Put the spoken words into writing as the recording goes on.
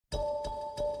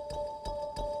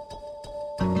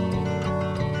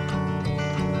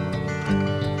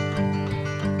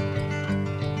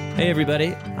Hey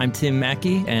everybody, I'm Tim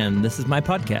Mackey, and this is my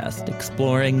podcast,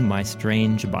 Exploring My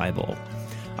Strange Bible.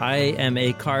 I am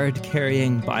a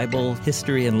card-carrying Bible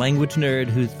history and language nerd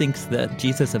who thinks that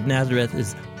Jesus of Nazareth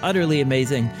is utterly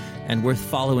amazing and worth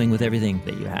following with everything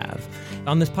that you have.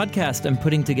 On this podcast, I'm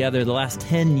putting together the last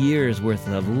 10 years worth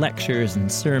of lectures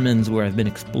and sermons where I've been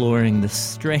exploring the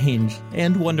strange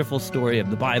and wonderful story of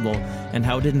the Bible and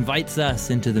how it invites us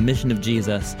into the mission of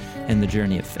Jesus and the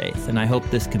journey of faith. And I hope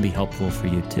this can be helpful for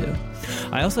you too.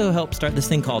 I also help start this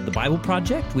thing called the Bible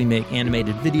Project. We make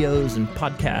animated videos and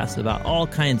podcasts about all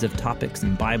kinds of topics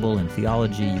in Bible and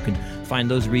theology. You can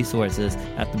find those resources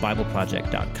at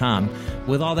thebibleproject.com.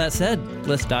 With all that said,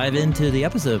 let's dive into the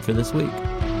episode for this week.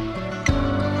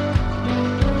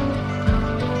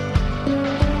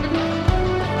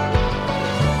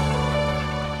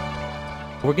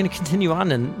 We're going to continue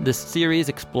on in this series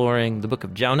exploring the book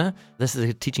of Jonah. This is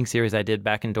a teaching series I did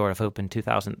back in Door of Hope in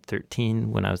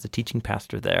 2013 when I was the teaching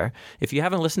pastor there. If you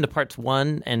haven't listened to parts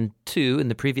 1 and 2 in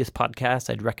the previous podcast,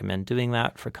 I'd recommend doing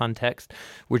that for context.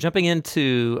 We're jumping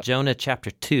into Jonah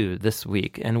chapter 2 this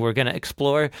week, and we're going to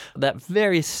explore that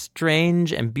very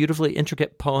strange and beautifully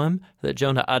intricate poem that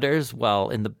Jonah utters while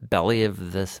in the belly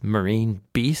of this marine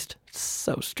beast.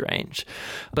 So strange.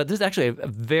 But this is actually a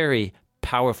very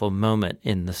powerful moment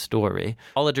in the story.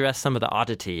 I'll address some of the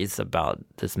oddities about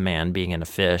this man being in a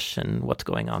fish and what's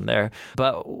going on there.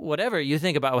 But whatever you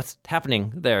think about what's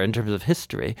happening there in terms of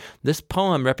history, this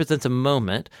poem represents a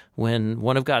moment when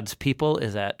one of God's people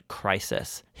is at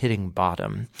crisis, hitting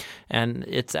bottom. And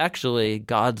it's actually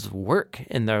God's work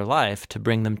in their life to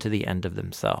bring them to the end of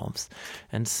themselves.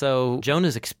 And so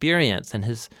Jonah's experience and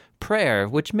his prayer,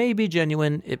 which may be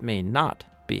genuine, it may not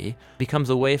becomes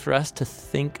a way for us to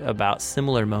think about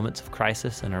similar moments of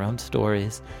crisis in our own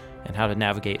stories and how to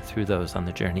navigate through those on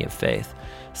the journey of faith.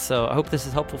 So I hope this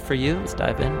is helpful for you. Let's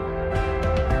dive in.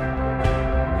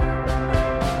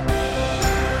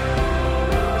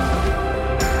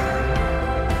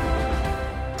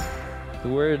 The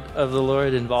word of the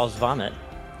Lord involves vomit.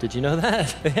 Did you know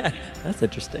that? Yeah, that's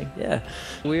interesting. Yeah.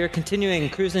 We are continuing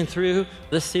cruising through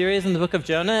this series in the book of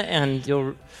Jonah, and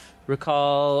you'll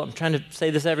recall, I'm trying to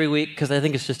say this every week because I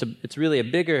think it's really a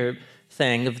bigger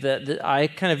thing of that I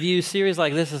kind of view series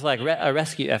like this as like a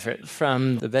rescue effort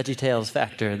from the VeggieTales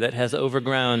factor that has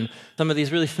overgrown some of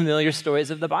these really familiar stories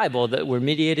of the Bible that were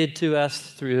mediated to us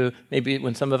through maybe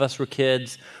when some of us were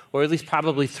kids, or at least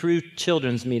probably through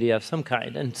children's media of some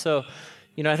kind. And so,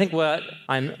 I think what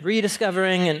I'm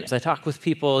rediscovering, and as I talk with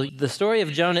people, the story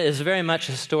of Jonah is very much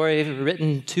a story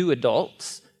written to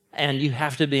adults. And you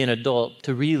have to be an adult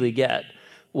to really get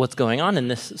what's going on in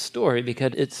this story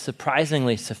because it's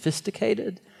surprisingly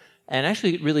sophisticated and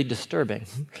actually really disturbing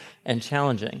and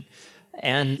challenging.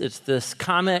 And it's this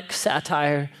comic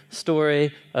satire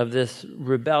story of this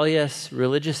rebellious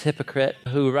religious hypocrite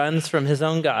who runs from his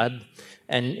own God,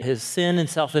 and his sin and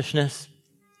selfishness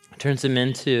turns him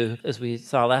into, as we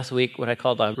saw last week, what I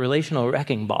called a relational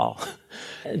wrecking ball.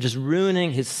 Just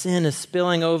ruining, his sin is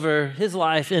spilling over his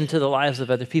life into the lives of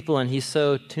other people, and he's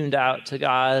so tuned out to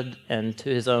God and to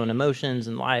his own emotions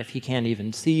and life, he can't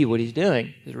even see what he's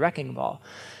doing, his wrecking ball.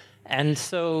 And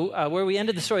so where we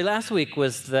ended the story last week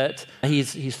was that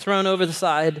he's thrown over the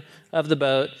side of the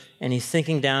boat, and he's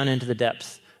sinking down into the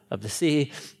depths of the sea.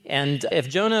 And if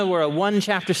Jonah were a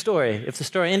one-chapter story, if the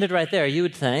story ended right there, you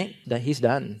would think that he's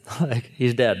done, like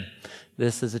he's dead.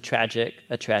 This is a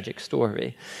tragic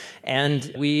story. And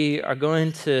we are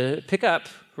going to pick up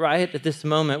right at this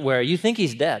moment where you think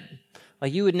he's dead.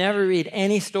 Like you would never read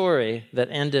any story that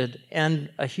ended and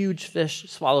a huge fish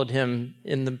swallowed him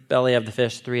in the belly of the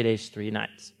fish 3 days, 3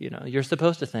 nights. You're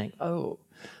supposed to think, oh,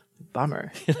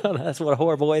 bummer. That's what a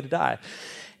horrible way to die.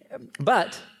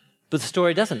 But the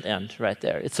story doesn't end right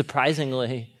there. It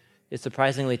surprisingly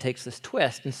takes this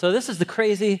twist. And so this is the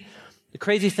crazy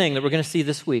thing that we're going to see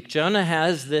this week. Jonah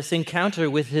has this encounter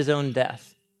with his own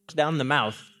death. Down the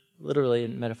mouth, literally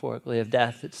and metaphorically, of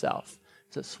death itself.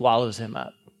 So it swallows him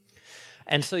up.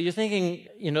 And so you're thinking,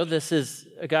 this is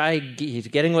a guy, he's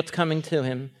getting what's coming to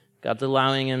him. God's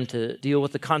allowing him to deal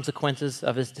with the consequences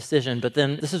of his decision. But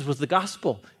then this was the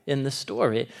gospel in the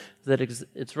story, that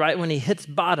it's right when he hits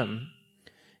bottom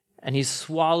and he's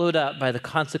swallowed up by the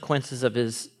consequences of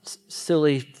his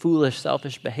silly, foolish,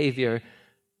 selfish behavior.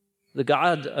 The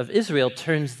God of Israel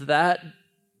turns that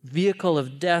vehicle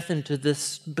of death into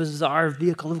this bizarre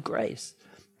vehicle of grace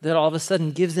that all of a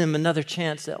sudden gives him another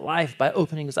chance at life by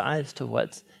opening his eyes to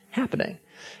what's happening.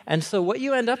 And so what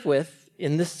you end up with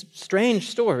in this strange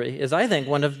story is, I think,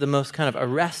 one of the most kind of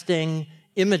arresting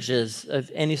images of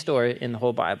any story in the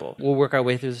whole Bible. We'll work our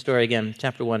way through the story again,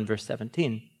 chapter 1, verse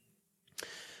 17.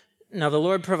 Now the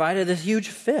Lord provided this huge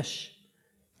fish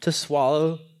to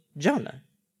swallow Jonah.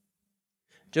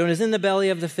 Jonah's in the belly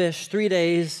of the fish 3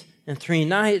 days and 3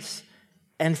 nights,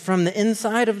 and from the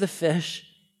inside of the fish,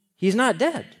 he's not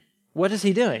dead. What is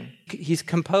he doing? He's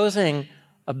composing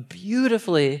a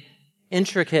beautifully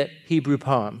intricate Hebrew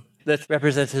poem that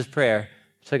represents his prayer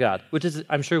to God, which is,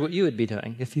 I'm sure, what you would be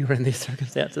doing if you were in these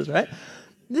circumstances, right?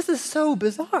 This is so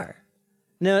bizarre.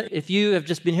 Now, if you have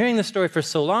just been hearing this story for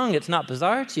so long, it's not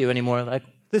bizarre to you anymore. Like,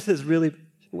 this is really,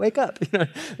 wake up.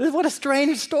 What a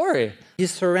strange story.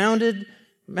 He's surrounded,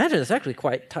 imagine it's actually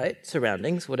quite tight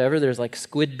surroundings, whatever. There's like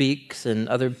squid beaks and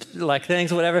other like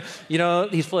things, whatever,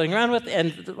 he's floating around with,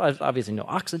 and obviously no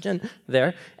oxygen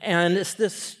there. And it's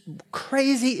this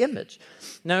crazy image.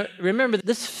 Now, remember,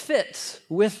 this fits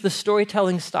with the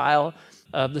storytelling style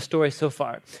of the story so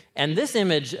far. And this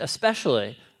image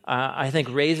especially, I think,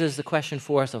 raises the question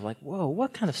for us of like, whoa,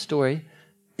 what kind of story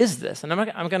is this? And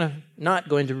I'm not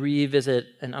going to revisit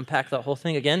and unpack that whole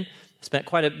thing again. I spent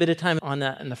quite a bit of time on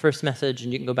that in the first message,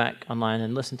 and you can go back online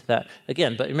and listen to that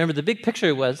again. But remember, the big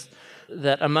picture was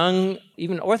that among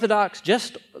even Orthodox,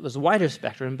 it was a wider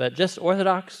spectrum, but just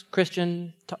Orthodox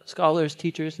Christian scholars,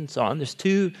 teachers, and so on, there's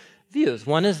 2 views.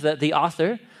 One is that the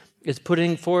author is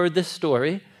putting forward this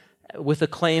story with a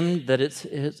claim that it's a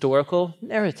historical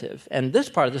narrative. And this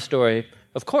part of the story,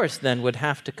 of course, then would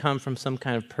have to come from some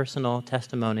kind of personal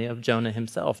testimony of Jonah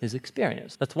himself, his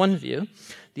experience. That's one view.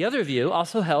 The other view,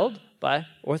 also held by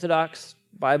Orthodox,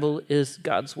 Bible is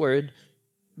God's word,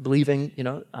 believing,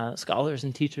 scholars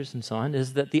and teachers and so on,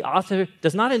 is that the author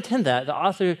does not intend that. The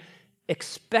author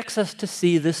expects us to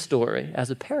see this story as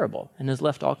a parable and has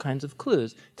left all kinds of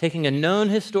clues, taking a known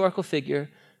historical figure,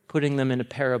 putting them in a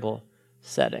parable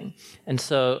setting. And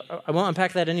so I won't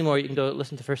unpack that anymore. You can go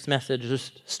listen to the first message.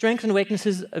 There's strengths and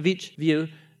weaknesses of each view,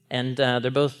 and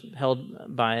they're both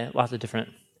held by lots of different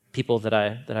people that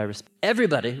I respect.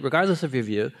 Everybody, regardless of your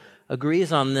view,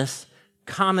 agrees on this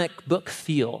comic book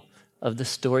feel of the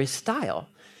story style,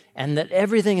 and that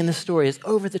everything in the story is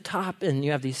over the top, and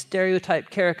you have these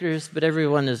stereotyped characters, but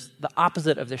everyone is the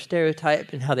opposite of their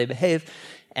stereotype in how they behave,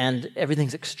 and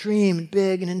everything's extreme and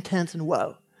big and intense and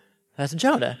whoa. That's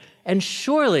Jonah. And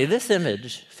surely this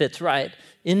image fits right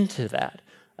into that.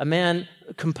 A man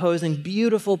composing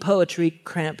beautiful poetry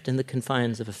cramped in the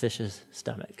confines of a fish's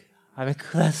stomach.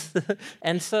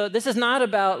 And so this is not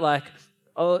about like,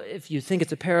 oh, if you think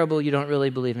it's a parable, you don't really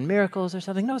believe in miracles or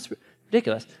something. No, it's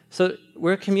ridiculous. So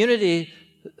we're a community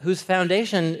whose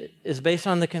foundation is based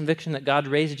on the conviction that God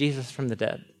raised Jesus from the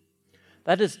dead.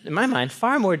 That is, in my mind,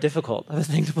 far more difficult of a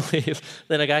thing to believe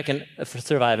than a guy can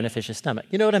survive in a fish's stomach.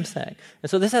 You know what I'm saying? And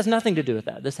so this has nothing to do with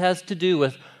that. This has to do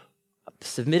with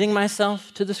submitting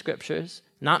myself to the scriptures,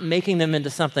 not making them into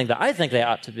something that I think they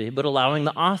ought to be, but allowing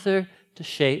the author to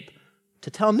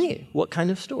tell me what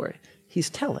kind of story he's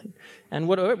telling. And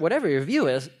whatever your view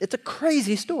is, it's a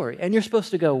crazy story. And you're supposed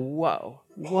to go, whoa,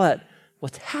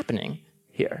 what's happening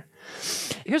here?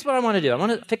 Here's what I want to do. I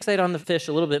want to fixate on the fish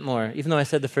a little bit more, even though I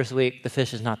said the first week the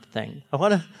fish is not the thing. I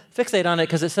want to fixate on it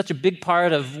because it's such a big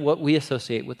part of what we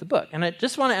associate with the book. And I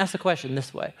just want to ask the question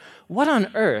this way. What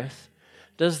on earth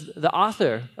does the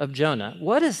author of Jonah,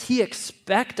 what does he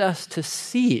expect us to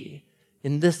see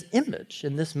in this image,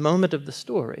 in this moment of the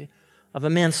story, of a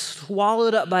man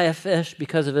swallowed up by a fish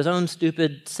because of his own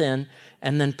stupid sin,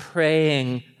 and then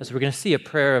praying, as we're going to see, a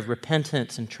prayer of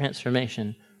repentance and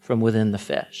transformation from within the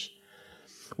fish?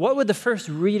 What would the first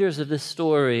readers of this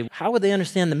story, how would they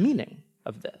understand the meaning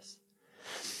of this?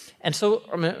 And so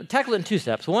I'm going to tackle it in 2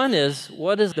 steps. One is,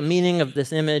 what is the meaning of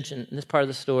this image and this part of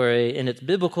the story in its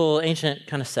biblical, ancient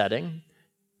kind of setting?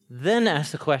 Then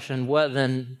ask the question,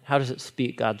 how does it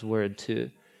speak God's word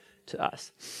to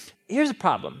us? Here's a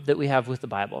problem that we have with the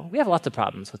Bible. We have lots of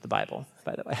problems with the Bible,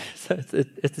 by the way. So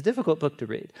it's a difficult book to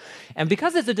read. And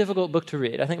because it's a difficult book to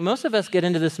read, I think most of us get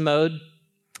into this mode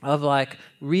of like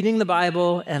reading the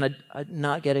Bible and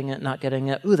not getting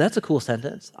it. Ooh, that's a cool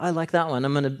sentence. I like that one.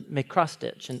 I'm going to make cross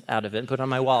stitch out of it and put it on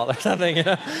my wall or something,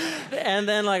 And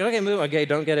then like, okay, move. Okay,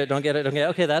 don't get it.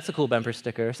 Okay, that's a cool bumper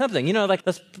sticker or something.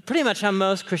 That's pretty much how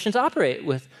most Christians operate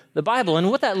with the Bible.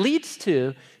 And what that leads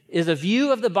to is a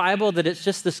view of the Bible that it's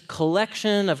just this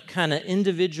collection of kind of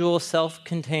individual,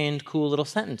 self-contained, cool little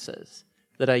sentences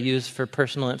that I use for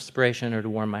personal inspiration or to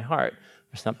warm my heart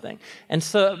or something. And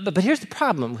so, but here's the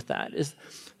problem with that.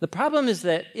 The problem is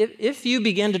that if you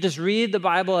begin to just read the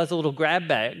Bible as a little grab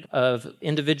bag of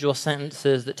individual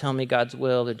sentences that tell me God's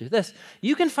will or do this,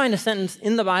 you can find a sentence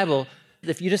in the Bible,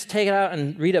 if you just take it out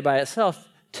and read it by itself,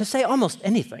 to say almost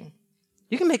anything.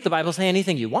 You can make the Bible say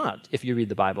anything you want if you read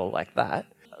the Bible like that.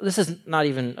 this is not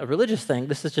even a religious thing.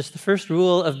 This is just the first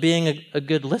rule of being a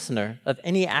good listener of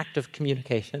any act of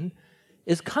communication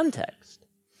is context.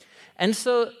 And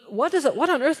so what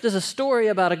on earth does a story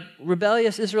about a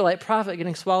rebellious Israelite prophet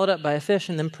getting swallowed up by a fish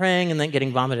and then praying and then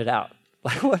getting vomited out?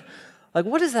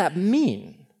 What does that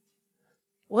mean?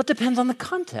 Well, it depends on the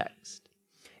context.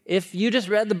 If you just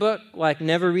read the book like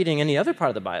never reading any other part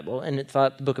of the Bible and it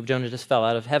thought the book of Jonah just fell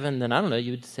out of heaven, then I don't know,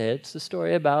 you would say it's a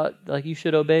story about like you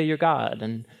should obey your God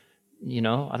and,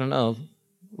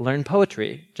 learn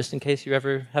poetry just in case you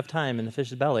ever have time in the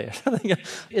fish's belly or something.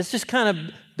 It's just kind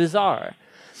of bizarre.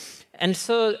 And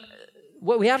so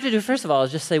what we have to do, first of all,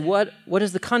 is just say, what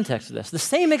is the context of this? The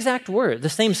same exact word, the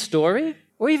same story,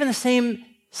 or even the same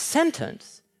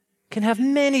sentence can have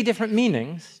many different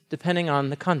meanings depending on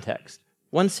the context.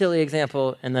 One silly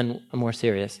example and then a more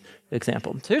serious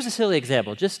example. So here's a silly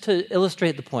example, just to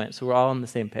illustrate the point so we're all on the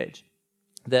same page.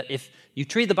 That if you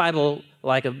treat the Bible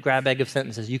like a grab bag of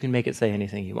sentences, you can make it say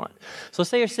anything you want. So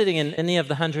say you're sitting in any of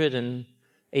the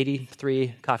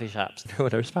 183 coffee shops, or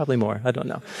whatever, it's probably more, I don't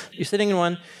know. You're sitting in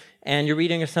one and you're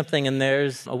reading or something and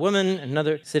there's a woman,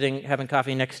 another sitting having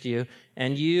coffee next to you,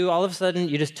 and you all of a sudden,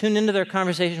 you just tune into their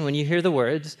conversation when you hear the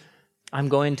words, "I'm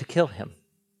going to kill him.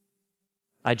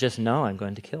 I just know I'm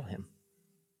going to kill him."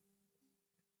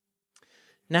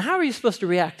 Now, how are you supposed to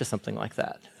react to something like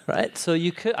that, right? So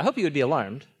I hope you would be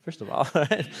alarmed, first of all,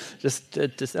 right? Just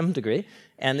to some degree,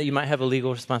 and that you might have a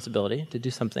legal responsibility to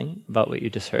do something about what you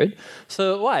just heard.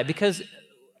 So why? Because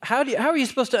how are you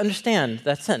supposed to understand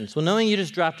that sentence? Well, knowing you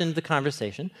just dropped into the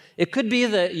conversation, it could be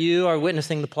that you are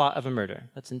witnessing the plot of a murder.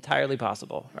 That's entirely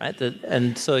possible, right?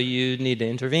 And so you need to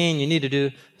intervene, you need to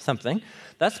do something.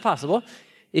 That's possible.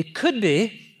 It could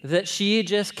be that she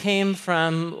just came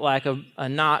from like a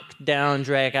knock-down,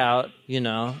 drag-out,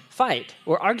 fight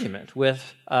or argument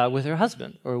with her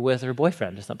husband or with her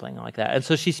boyfriend or something like that. And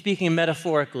so she's speaking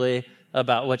metaphorically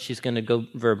about what she's going to go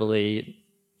verbally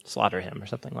slaughter him or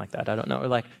something like that. I don't know.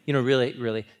 Or really,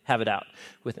 really have it out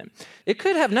with him. It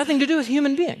could have nothing to do with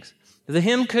human beings. The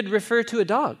him could refer to a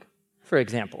dog, for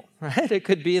example, right? It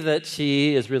could be that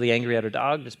she is really angry at her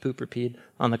dog, just poop or peed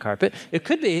on the carpet. It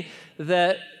could be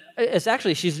that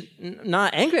she's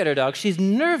not angry at her dog, she's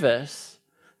nervous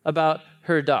about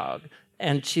her dog.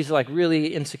 And she's like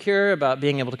really insecure about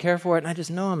being able to care for it, and I just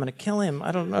know I'm going to kill him.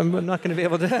 I don't know, I'm not going to be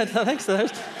able to do it. I think so.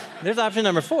 There's option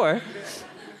number 4.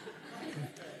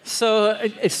 So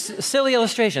it's a silly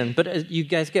illustration, but you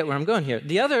guys get where I'm going here.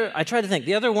 I try to think,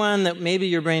 the other one that maybe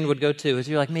your brain would go to is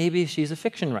you're like, maybe she's a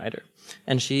fiction writer,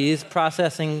 and she's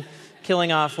processing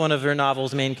killing off one of her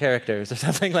novel's main characters or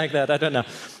something like that. I don't know.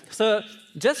 So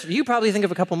you probably think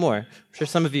of a couple more. I'm sure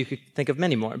some of you could think of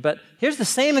many more. But here's the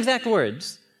same exact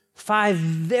words, 5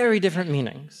 very different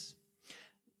meanings.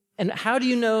 And how do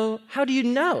you know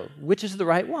which is the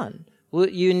right one? Well,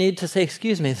 you need to say,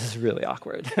 "Excuse me, this is really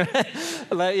awkward." So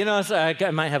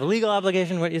I might have a legal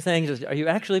obligation. What you're saying is, are you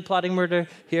actually plotting murder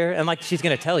here? And she's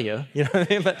going to tell you, what I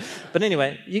mean? But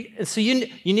anyway,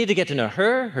 you need to get to know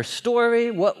her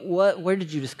story. Where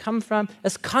did you just come from?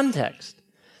 As context.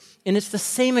 And it's the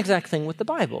same exact thing with the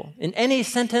Bible. In any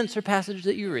sentence or passage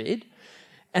that you read.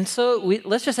 And so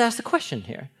let's just ask the question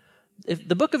here. If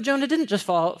the book of Jonah didn't just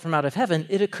fall from out of heaven,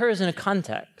 it occurs in a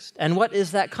context. And what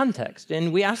is that context?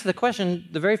 And we ask the question,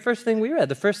 the very first thing we read,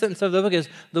 the first sentence of the book is,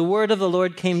 "The word of the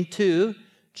Lord came to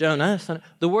Jonah." So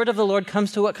the word of the Lord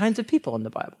comes to what kinds of people in the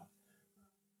Bible?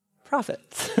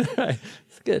 Prophets.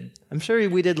 It's good. I'm sure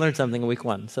we did learn something in week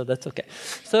 1, so that's okay.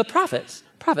 So prophets.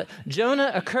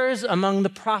 Jonah occurs among the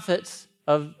prophets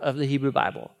of the Hebrew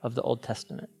Bible, of the Old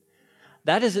Testament.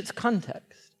 That is its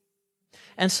context.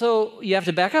 And so you have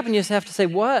to back up and you just have to say,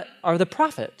 what are the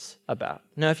prophets about?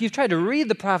 Now, if you've tried to read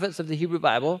the prophets of the Hebrew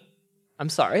Bible, I'm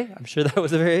sorry. I'm sure that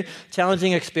was a very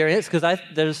challenging experience because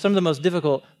there's some of the most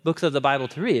difficult books of the Bible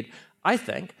to read. I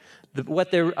think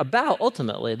what they're about,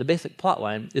 ultimately, the basic plot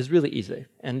line, is really easy.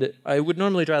 And I would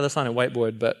normally draw this on a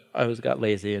whiteboard, but I got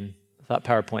lazy and thought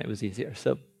PowerPoint was easier.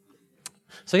 So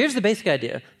here's the basic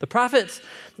idea. The prophets,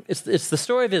 it's the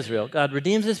story of Israel. God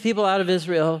redeems his people out of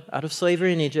Israel, out of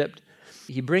slavery in Egypt.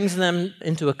 He brings them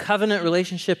into a covenant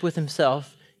relationship with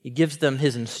himself. He gives them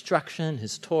his instruction,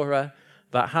 his Torah,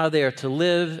 about how they are to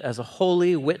live as a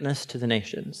holy witness to the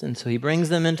nations. And so he brings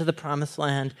them into the promised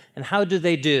land. And how do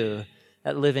they do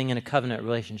at living in a covenant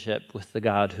relationship with the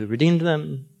God who redeemed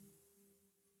them?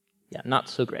 Yeah, not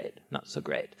so great.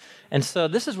 And so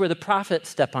this is where the prophets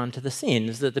step onto the scene,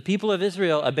 is that the people of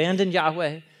Israel abandoned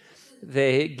Yahweh.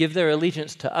 They give their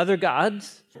allegiance to other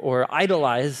gods or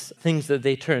idolize things that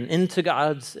they turn into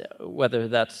gods, whether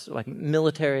that's like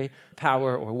military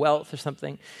power or wealth or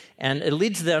something. And it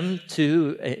leads them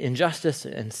to injustice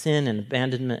and sin and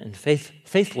abandonment and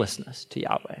faithlessness to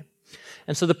Yahweh.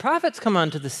 And so the prophets come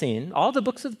onto the scene. All the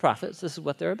books of the prophets, this is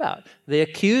what they're about. They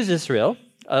accuse Israel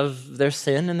of their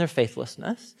sin and their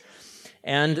faithlessness.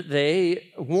 And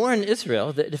they warn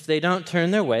Israel that if they don't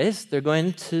turn their ways, they're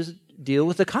going to deal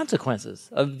with the consequences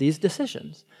of these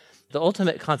decisions. The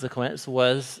ultimate consequence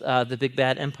was the big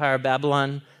bad empire of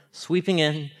Babylon sweeping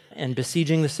in and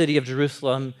besieging the city of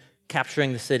Jerusalem,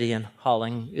 capturing the city and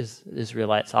hauling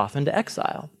Israelites off into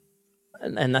exile.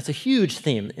 And that's a huge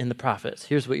theme in the prophets.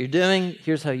 Here's what you're doing.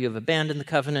 Here's how you have abandoned the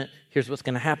covenant. Here's what's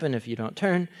going to happen if you don't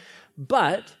turn.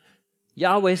 But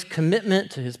Yahweh's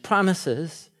commitment to his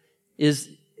promises is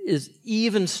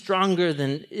even stronger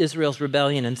than Israel's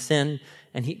rebellion and sin.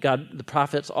 And the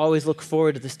prophets always look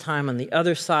forward to this time on the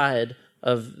other side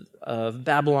of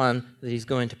Babylon, that he's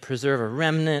going to preserve a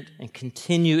remnant and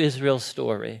continue Israel's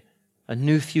story, a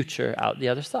new future out the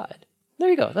other side. There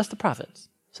you go. That's the prophets.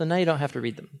 So now you don't have to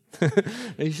read them.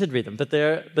 You should read them. But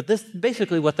this is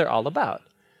basically what they're all about.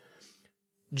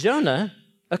 Jonah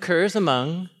occurs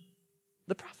among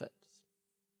the prophets.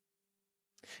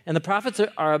 And the prophets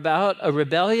are about a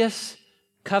rebellious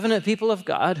covenant people of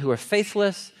God who are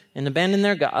faithless and abandon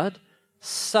their God,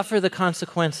 suffer the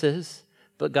consequences,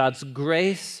 but God's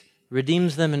grace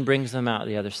redeems them and brings them out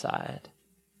the other side.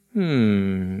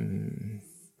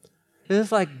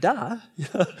 It's like, duh.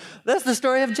 That's the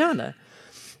story of Jonah.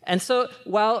 And so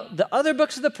while the other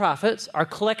books of the prophets are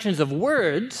collections of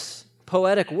words,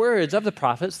 poetic words of the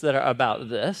prophets that are about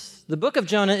this, the book of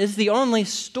Jonah is the only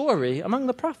story among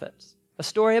the prophets, a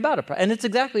story about a prophet. And it's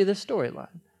exactly this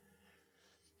storyline.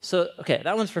 So, okay,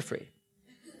 that one's for free.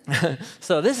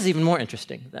 So this is even more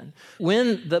interesting then.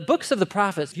 When the books of the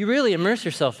prophets, you really immerse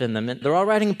yourself in them, and they're all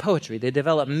writing poetry. They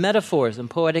develop metaphors and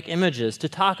poetic images to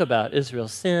talk about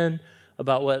Israel's sin,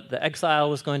 about what the exile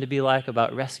was going to be like,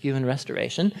 about rescue and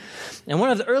restoration. And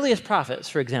one of the earliest prophets,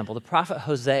 for example, the prophet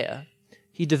Hosea,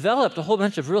 he developed a whole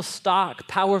bunch of real stock,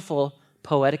 powerful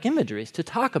poetic imageries to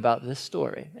talk about this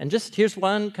story. And just here's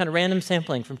one kind of random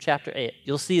sampling from chapter 8.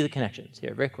 You'll see the connections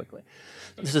here very quickly.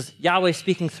 This is Yahweh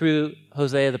speaking through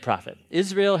Hosea the prophet.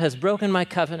 Israel has broken my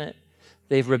covenant.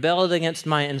 They've rebelled against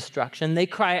my instruction. They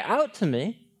cry out to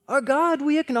me, our God,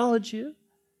 we acknowledge you.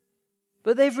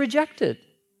 But they've rejected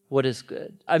what is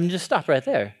good. I'm just stop right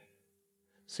there.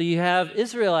 So you have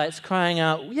Israelites crying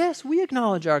out, yes, we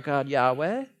acknowledge our God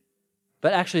Yahweh,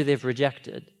 but actually they've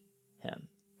rejected him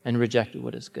and rejected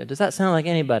what is good. Does that sound like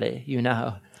anybody you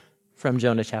know from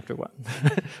Jonah chapter 1?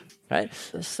 Right?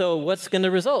 So what's going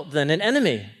to result then? An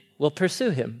enemy will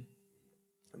pursue him.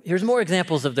 Here's more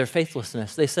examples of their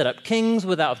faithlessness. They set up kings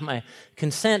without my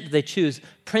consent. They choose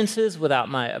princes without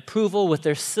my approval. With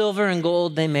their silver and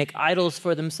gold, they make idols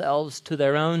for themselves to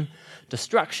their own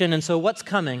destruction. And so what's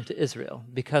coming to Israel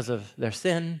because of their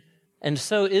sin? And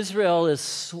so Israel is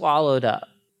swallowed up.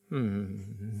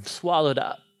 Swallowed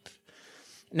up.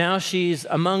 Now she's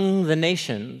among the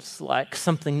nations like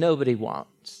something nobody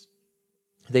wants.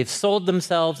 They've sold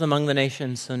themselves among the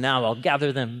nations, so now I'll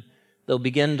gather them. They'll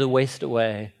begin to waste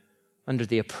away under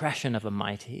the oppression of a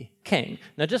mighty king.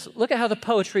 Now just look at how the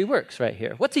poetry works right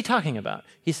here. What's he talking about?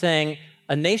 He's saying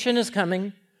a nation is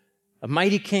coming, a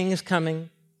mighty king is coming,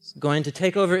 is going to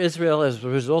take over Israel as a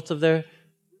result of their,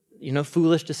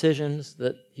 foolish decisions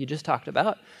that he just talked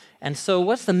about. And so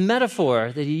what's the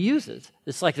metaphor that he uses?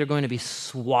 It's like they're going to be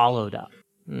swallowed up.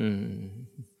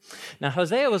 Now,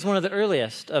 Hosea was one of the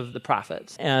earliest of the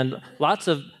prophets, and lots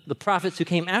of the prophets who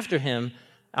came after him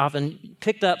often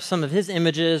picked up some of his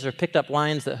images or picked up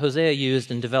lines that Hosea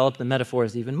used and developed the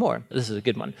metaphors even more. This is a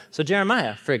good one. So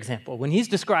Jeremiah, for example, when he's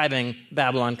describing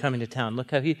Babylon coming to town,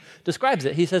 look how he describes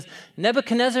it. He says,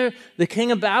 Nebuchadnezzar, the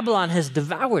king of Babylon, has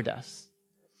devoured us.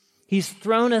 He's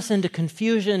thrown us into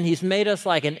confusion. He's made us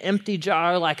like an empty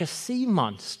jar, like a sea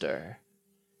monster.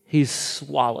 He's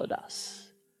swallowed us.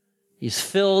 He's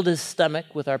filled his stomach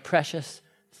with our precious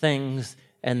things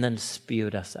and then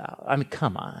spewed us out. I mean,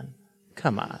 come on.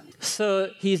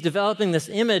 So he's developing this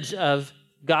image of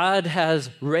God has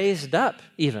raised up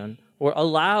even, or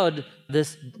allowed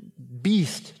this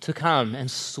beast to come and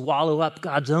swallow up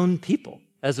God's own people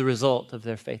as a result of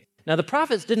their faith. Now, the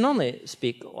prophets didn't only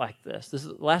speak like this. This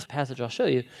is the last passage I'll show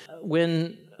you.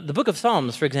 When the book of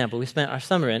Psalms, for example, we spent our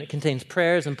summer in, it contains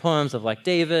prayers and poems of like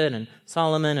David and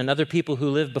Solomon and other people who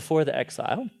lived before the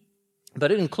exile.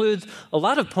 But it includes a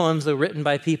lot of poems that were written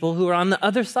by people who are on the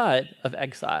other side of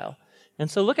exile.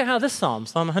 And so look at how this psalm,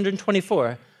 Psalm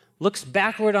 124, looks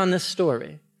backward on this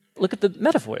story. look at the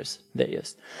metaphors they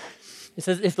use. It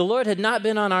says, if the Lord had not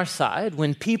been on our side,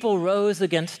 when people rose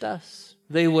against us,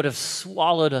 they would have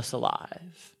swallowed us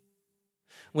alive.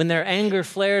 When their anger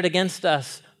flared against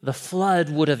us, the flood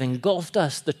would have engulfed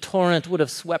us, the torrent would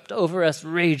have swept over us,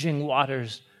 raging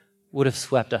waters would have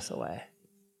swept us away.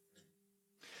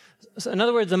 So in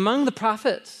other words, among the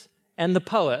prophets and the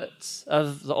poets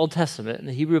of the Old Testament and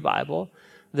the Hebrew Bible,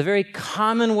 the very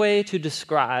common way to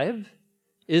describe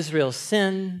Israel's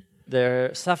sin,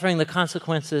 their suffering the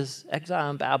consequences,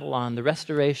 exile in Babylon, the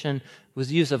restoration,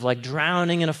 was used of like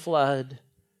drowning in a flood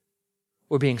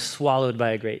or being swallowed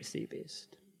by a great sea beast.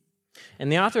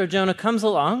 And the author of Jonah comes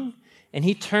along and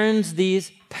he turns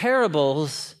these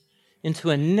parables into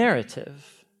a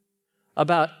narrative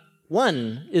about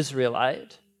one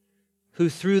Israelite who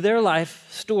through their life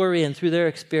story and through their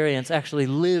experience actually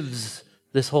lives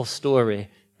this whole story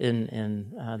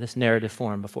in this narrative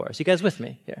form before us. You guys with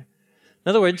me here? In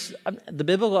other words, the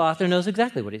biblical author knows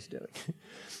exactly what he's doing.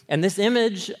 And this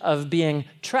image of being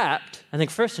trapped, I think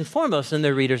first and foremost in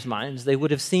their readers' minds, they would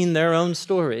have seen their own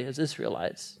story as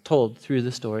Israelites told through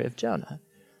the story of Jonah.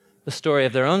 The story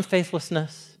of their own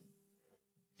faithlessness,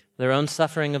 their own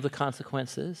suffering of the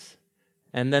consequences,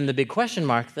 and then the big question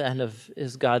mark then of,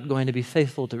 is God going to be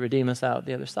faithful to redeem us out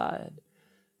the other side?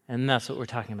 And that's what we're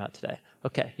talking about today.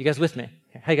 Okay, you guys with me?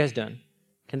 How you guys doing?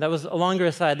 Okay, that was a longer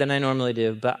aside than I normally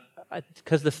do, but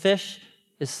because the fish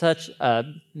is such a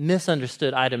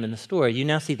misunderstood item in the story, you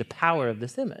now see the power of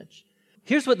this image.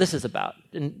 Here's what this is about,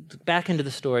 and back into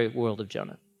the story world of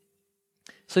Jonah.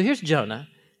 So here's Jonah,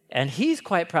 and he's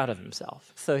quite proud of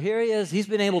himself. So here he is, he's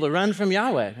been able to run from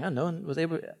Yahweh. Yeah, no one was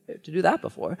able to do that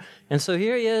before. And so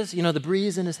here he is, the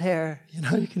breeze in his hair,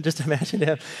 you can just imagine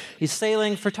him. He's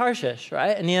sailing for Tarshish,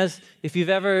 right? And he has, if you've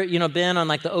ever, been on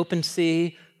like the open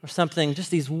sea or something,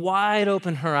 just these wide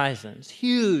open horizons,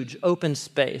 huge open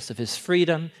space of his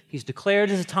freedom. He's declared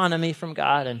his autonomy from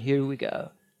God, and here we go,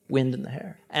 wind in the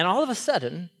hair. And all of a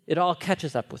sudden, it all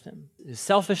catches up with him. His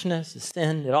selfishness, his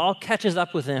sin, it all catches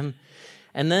up with him.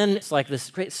 And then it's like this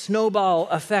great snowball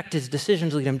effect. His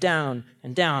decisions lead him down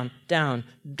and down, down,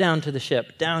 down to the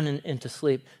ship, down into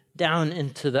sleep, down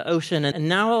into the ocean. And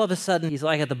now all of a sudden, he's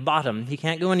like at the bottom. He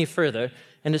can't go any further.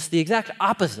 And it's the exact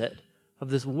opposite of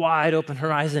this wide open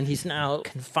horizon. He's now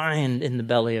confined in the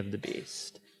belly of the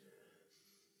beast.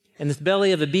 And this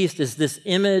belly of the beast is this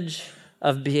image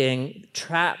of being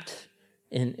trapped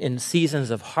in seasons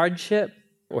of hardship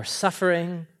or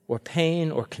suffering or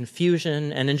pain or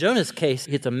confusion. And in Jonah's case,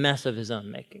 it's a mess of his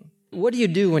own making. What do you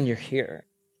do when you're here?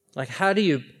 Like, how do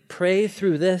you pray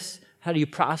through this? How do you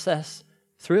process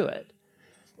through it?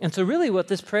 And so really what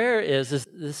this prayer is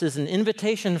this is an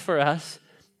invitation for us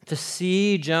to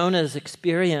see Jonah's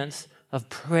experience of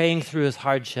praying through his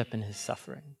hardship and his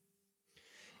suffering.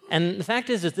 And the fact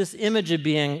is that this image of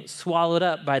being swallowed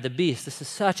up by the beast, this is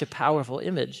such a powerful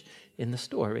image in the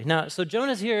story. Now, so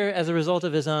Jonah's here as a result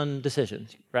of his own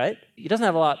decisions, right? He doesn't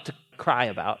have a lot to cry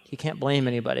about. He can't blame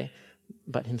anybody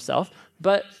but himself.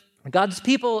 But God's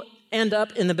people end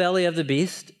up in the belly of the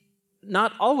beast,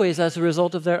 not always as a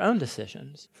result of their own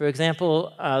decisions. For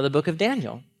example, the book of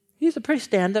Daniel. He's a pretty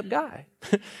stand-up guy.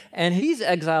 And he's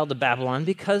exiled to Babylon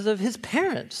because of his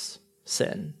parents'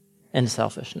 sin and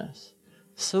selfishness.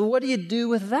 So what do you do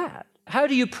with that? How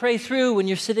do you pray through when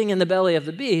you're sitting in the belly of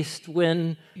the beast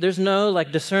when there's no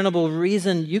discernible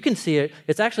reason you can see it?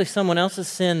 It's actually someone else's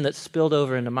sin that's spilled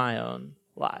over into my own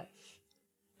life.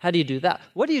 How do you do that?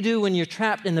 What do you do when you're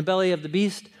trapped in the belly of the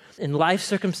beast in life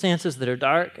circumstances that are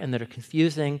dark and that are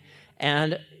confusing,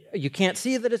 and you can't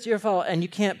see that it's your fault, and you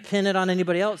can't pin it on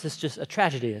anybody else? It's just a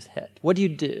tragedy has hit. What do you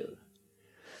do?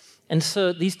 And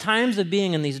so these times of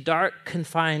being in these dark,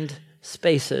 confined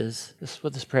spaces, this is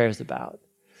what this prayer is about.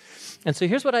 And so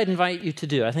here's what I'd invite you to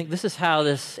do. I think this is how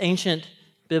this ancient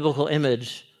biblical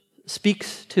image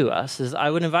speaks to us, is I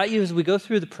would invite you as we go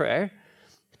through the prayer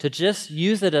to just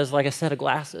use it as like a set of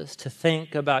glasses to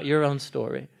think about your own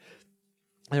story.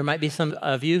 There might be some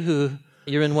of you who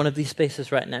you're in one of these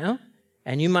spaces right now,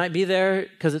 and you might be there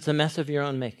because it's a mess of your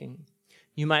own making.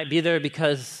 You might be there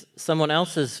because someone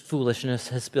else's foolishness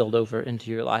has spilled over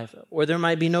into your life, or there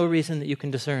might be no reason that you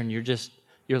can discern.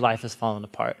 Your life has fallen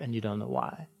apart and you don't know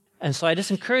why. And so I just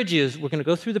encourage you, we're going to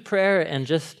go through the prayer and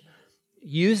just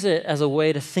use it as a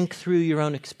way to think through your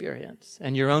own experience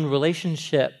and your own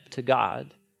relationship to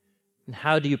God. And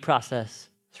how do you process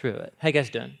through it? How you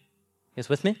guys doing? You guys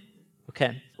with me?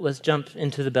 Okay, let's jump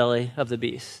into the belly of the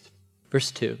beast. Verse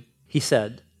 2, he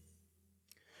said,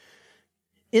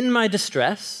 "In my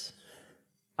distress,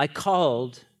 I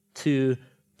called to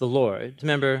the Lord.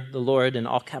 Remember, the Lord in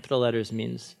all capital letters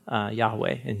means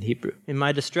Yahweh in Hebrew. In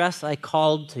my distress, I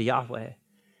called to Yahweh,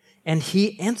 and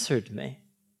he answered me.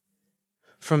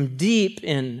 From deep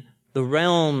in the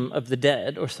realm of the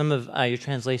dead, or some of your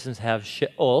translations have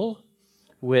Sheol,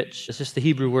 which is just the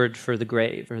Hebrew word for the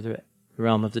grave, or the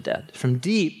realm of the dead. From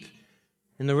deep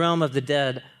in the realm of the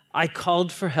dead, I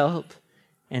called for help,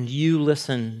 and you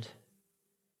listened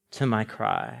to my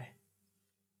cry.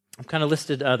 I've kind of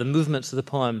listed the movements of the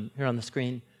poem here on the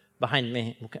screen behind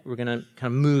me. We're going to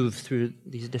kind of move through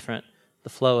the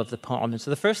flow of the poem. And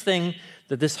so the first thing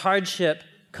that this hardship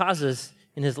causes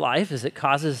in his life is it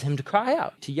causes him to cry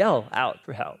out, to yell out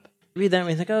for help. Read that and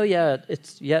we think, oh yeah,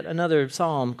 it's yet another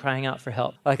psalm crying out for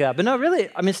help like that. But no, really,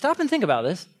 stop and think about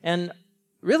this. And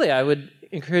really, I would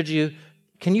encourage you,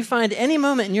 can you find any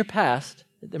moment in your past,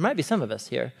 there might be some of us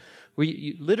here, where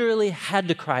you literally had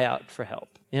to cry out for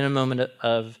help in a moment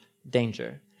of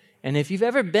danger? And if you've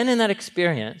ever been in that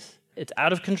experience, it's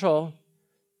out of control.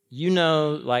 You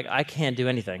know, I can't do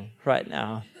anything right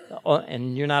now.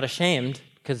 And you're not ashamed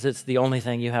because it's the only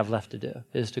thing you have left to do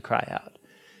is to cry out.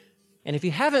 And if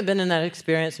you haven't been in that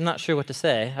experience, I'm not sure what to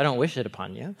say. I don't wish it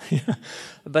upon you.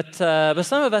 But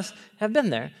some of us have been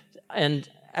there. And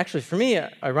actually, for me,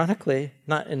 ironically,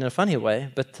 not in a funny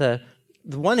way, but the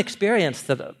one experience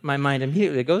that my mind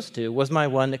immediately goes to was my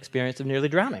one experience of nearly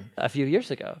drowning a few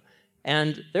years ago.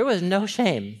 And there was no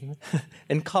shame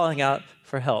in calling out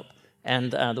for help.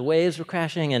 And the waves were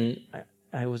crashing, and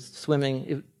I was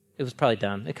swimming. It was probably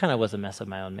dumb. It kind of was a mess of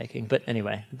my own making. But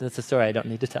anyway, that's a story I don't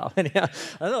need to tell.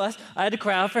 Nonetheless, I had to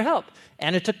cry out for help.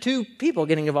 And it took two people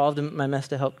getting involved in my mess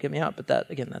to help get me out. But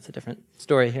that's a different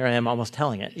story. Here I am almost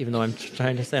telling it, even though I'm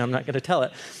trying to say I'm not going to tell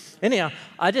it. Anyhow,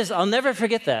 I'll never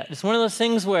forget that. It's one of those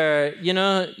things where,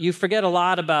 you forget a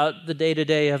lot about the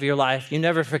day-to-day of your life. You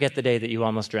never forget the day that you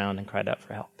almost drowned and cried out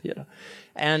for help,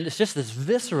 And it's just this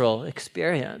visceral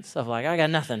experience of I got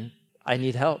nothing. I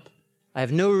need help. I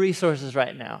have no resources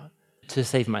right now to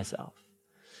save myself.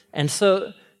 And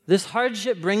so this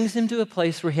hardship brings him to a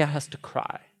place where he has to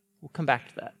cry. We'll come back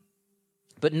to that.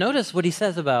 But notice what he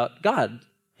says about God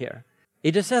here. He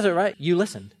just says it right. You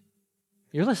listened.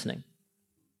 You're listening.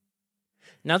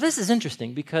 Now, this is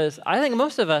interesting because I think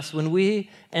most of us, when we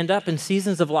end up in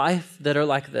seasons of life that are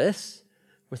like this,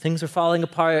 where things are falling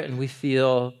apart and we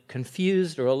feel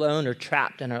confused or alone or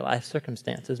trapped in our life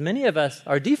circumstances, many of us,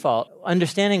 our default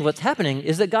understanding of what's happening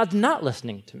is that God's not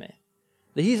listening to me,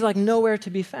 that he's nowhere to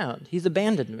be found. He's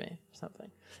abandoned me or something.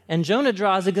 And Jonah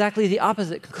draws exactly the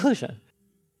opposite conclusion.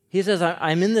 He says,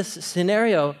 I'm in this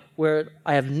scenario where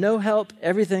I have no help.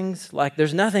 Everything's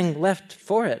there's nothing left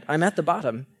for it. I'm at the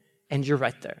bottom. And you're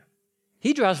right there.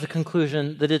 He draws the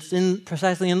conclusion that it's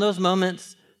precisely in those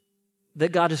moments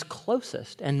that God is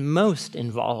closest and most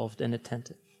involved and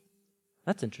attentive.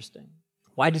 That's interesting.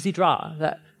 Why does he draw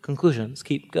that conclusion? Let's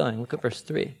keep going. Look at verse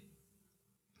 3.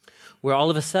 Where all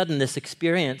of a sudden this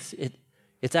experience,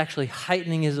 it's actually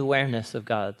heightening his awareness of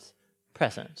God's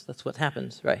presence. That's what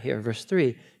happens right here. Verse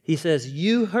 3, he says,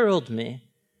 you hurled me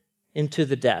into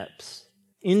the depths,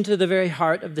 into the very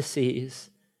heart of the seas,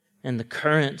 and the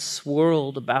currents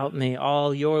swirled about me.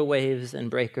 All your waves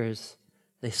and breakers,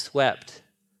 they swept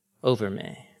over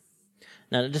me.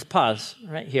 Now, just pause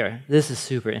right here. This is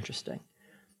super interesting.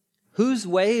 Whose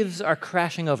waves are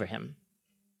crashing over him?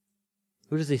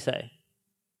 Who does he say?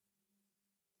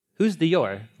 Who's the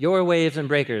your? Your waves and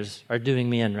breakers are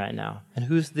doing me in right now. And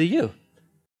who's the you?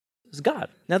 It's God.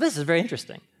 Now, this is very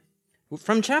interesting.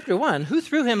 From chapter 1, who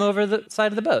threw him over the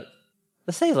side of the boat?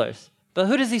 The sailors. But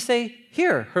who does he say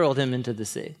here hurled him into the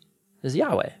sea? It's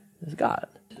Yahweh. It's God.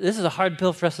 This is a hard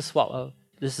pill for us to swallow.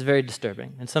 This is very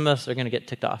disturbing. And some of us are going to get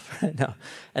ticked off right now.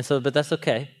 But that's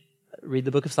okay. Read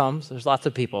the book of Psalms. There's lots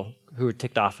of people who are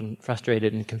ticked off and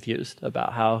frustrated and confused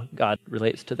about how God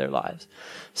relates to their lives.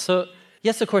 So,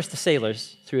 yes, of course, the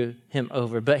sailors threw him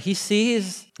over. But he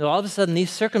sees all of a sudden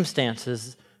these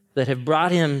circumstances that have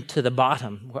brought him to the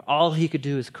bottom, where all he could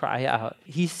do is cry out.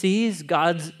 He sees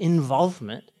God's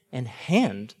involvement and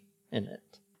hand in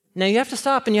it. Now, you have to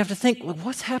stop and you have to think, well,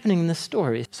 what's happening in this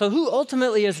story? So who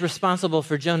ultimately is responsible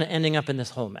for Jonah ending up in this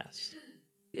whole mess?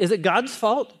 Is it God's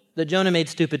fault that Jonah made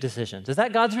stupid decisions? Is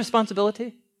that God's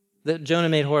responsibility, that Jonah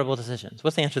made horrible decisions?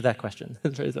 What's the answer to that question?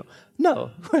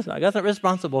 No, of course not. God's not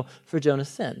responsible for Jonah's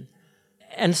sin.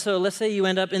 And so let's say you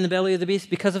end up in the belly of the beast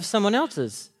because of someone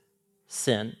else's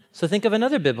sin. So think of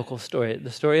another biblical story,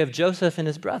 the story of Joseph and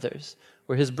his brothers,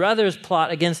 where his brothers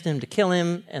plot against him to kill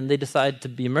him, and they decide to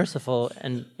be merciful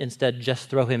and instead just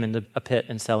throw him into a pit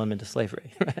and sell him into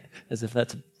slavery, right? As if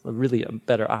that's really a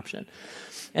better option.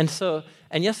 And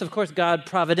yes, of course, God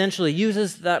providentially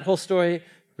uses that whole story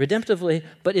redemptively,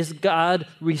 but is God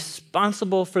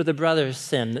responsible for the brother's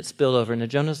sin that spilled over into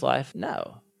Jonah's life?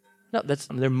 No. No, that's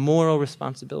their moral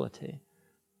responsibility.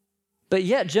 But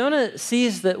yet Jonah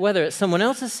sees that whether it's someone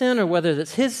else's sin or whether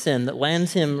it's his sin that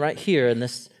lands him right here in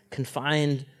this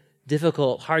confined,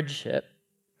 difficult hardship,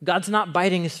 God's not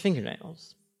biting his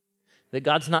fingernails, that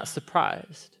God's not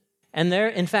surprised. And there,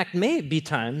 in fact, may be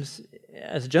times,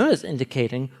 as Jonah's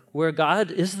indicating, where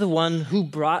God is the one who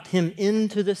brought him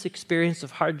into this experience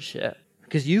of hardship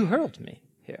because you hurled me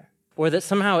here. Or that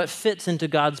somehow it fits into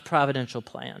God's providential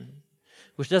plan,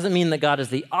 which doesn't mean that God is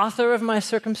the author of my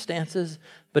circumstances,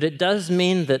 but it does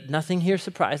mean that nothing here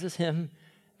surprises him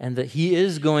and that he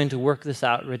is going to work this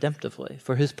out redemptively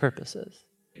for his purposes.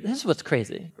 This is what's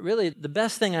crazy. Really, the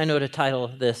best thing I know to title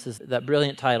this is that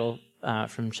brilliant title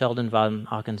from Sheldon Von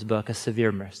Hawkins' book, A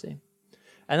Severe Mercy.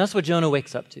 And that's what Jonah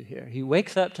wakes up to here. He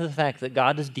wakes up to the fact that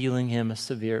God is dealing him a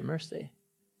severe mercy.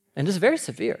 And it's very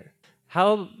severe.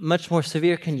 How much more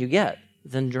severe can you get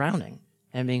than drowning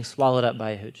and being swallowed up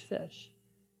by a huge fish?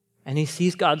 And he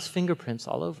sees God's fingerprints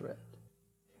all over it.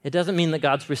 It doesn't mean that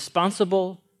God's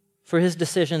responsible for his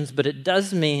decisions, but it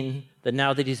does mean that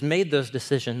now that he's made those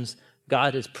decisions,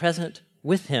 God is present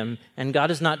with him, and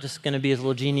God is not just going to be his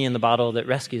little genie in the bottle that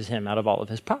rescues him out of all of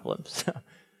his problems.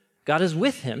 God is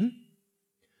with him,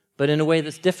 but in a way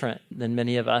that's different than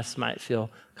many of us might feel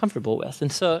comfortable with.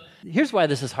 And so here's why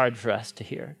this is hard for us to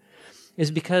hear, is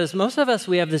because most of us,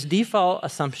 we have this default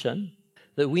assumption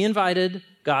that we invited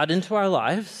God into our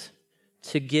lives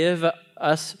to give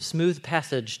us smooth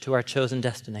passage to our chosen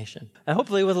destination, and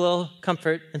hopefully with a little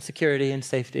comfort and security and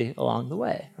safety along the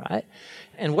way, right?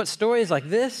 And what stories like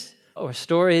this, or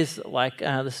stories like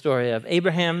the story of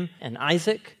Abraham and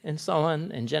Isaac and so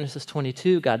on, in Genesis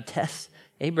 22, God tests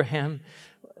Abraham.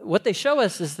 What they show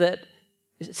us is that,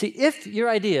 see, if your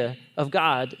idea of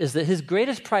God is that his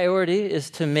greatest priority is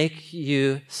to make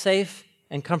you safe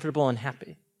and comfortable and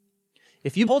happy,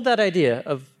 if you hold that idea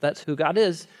of that's who God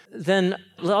is, then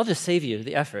I'll just save you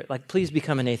the effort. Like, please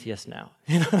become an atheist now.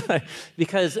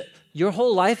 Because your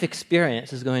whole life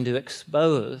experience is going to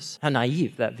expose how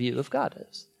naive that view of God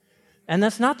is. And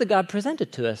that's not the God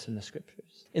presented to us in the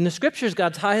Scriptures. In the Scriptures,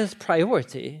 God's highest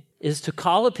priority is to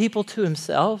call a people to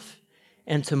himself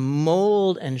and to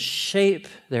mold and shape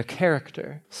their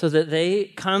character so that they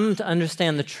come to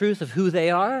understand the truth of who they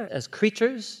are as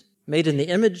creatures made in the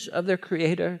image of their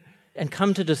Creator, and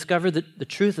come to discover the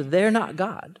truth that they're not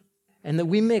God, and that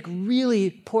we make really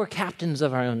poor captains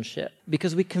of our own ship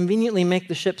because we conveniently make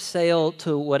the ship sail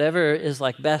to whatever is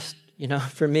like best,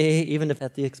 for me, even if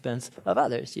at the expense of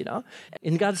others,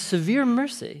 In God's severe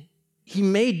mercy, he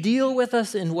may deal with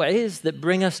us in ways that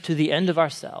bring us to the end of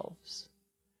ourselves.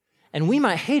 And we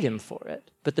might hate him for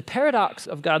it, but the paradox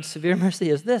of God's severe mercy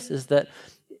is this, is that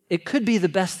it could be the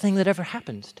best thing that ever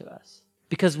happens to us.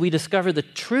 Because we discover the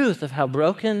truth of how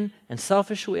broken and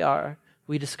selfish we are.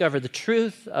 We discover the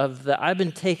truth of that I've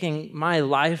been taking my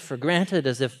life for granted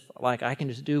as if like I can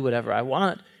just do whatever I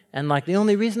want. And like the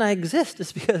only reason I exist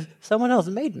is because someone else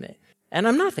made me. And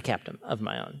I'm not the captain of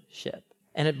my own ship.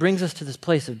 And it brings us to this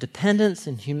place of dependence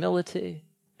and humility.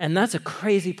 And that's a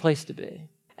crazy place to be.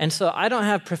 And so I don't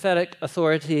have prophetic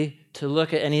authority to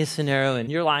look at any scenario in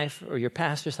your life or your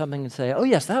past or something and say, oh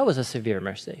yes, that was a severe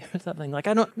mercy or something. Like,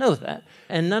 I don't know that.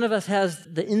 And none of us has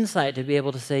the insight to be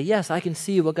able to say, yes, I can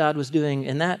see what God was doing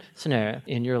in that scenario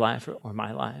in your life or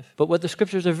my life. But what the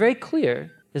Scriptures are very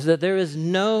clear is that there is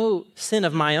no sin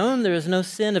of my own, there is no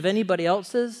sin of anybody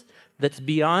else's that's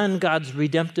beyond God's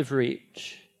redemptive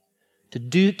reach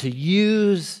to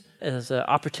use as an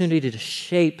opportunity to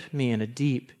shape me in a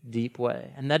deep, deep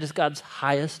way. And that is God's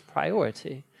highest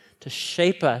priority, to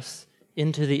shape us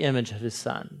into the image of his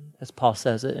Son, as Paul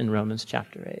says it in Romans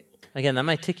chapter 8. Again, that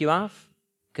might tick you off,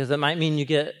 because that might mean you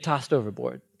get tossed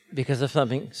overboard because of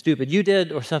something stupid you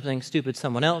did or something stupid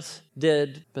someone else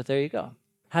did, but there you go.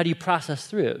 How do you process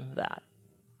through that?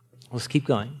 Let's keep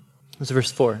going. It's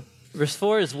verse 4. Verse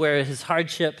 4 is where his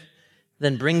hardship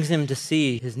then brings him to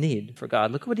see his need for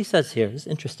God. Look at what he says here. It's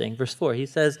interesting. Verse 4, he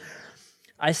says,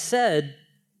 I said,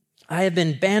 I have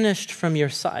been banished from your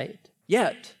sight,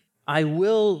 yet I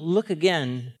will look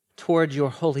again toward your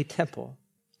holy temple.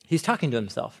 He's talking to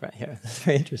himself right here. That's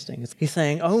very interesting. He's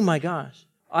saying, oh my gosh,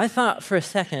 I thought for a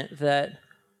second that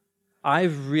I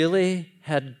really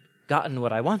had gotten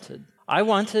what I wanted. I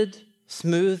wanted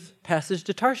smooth passage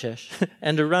to Tarshish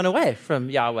and to run away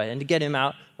from Yahweh and to get him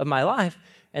out of my life.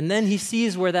 And then he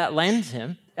sees where that lands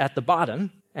him at the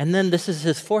bottom. And then this is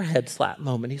his forehead slap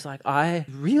moment. He's like, I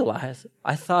realize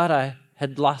I thought I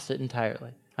had lost it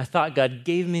entirely. I thought God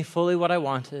gave me fully what I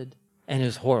wanted, and it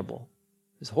was horrible.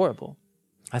 It was horrible.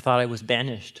 I thought I was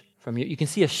banished from you. You can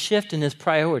see a shift in his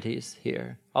priorities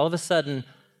here. All of a sudden,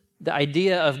 the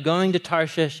idea of going to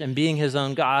Tarshish and being his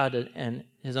own God and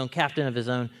his own captain of his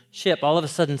own ship all of a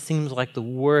sudden seems like the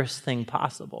worst thing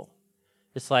possible.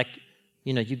 It's like,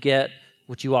 you get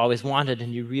what you always wanted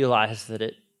and you realize that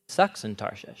it sucks in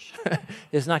Tarshish.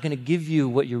 It's not going to give you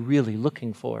what you're really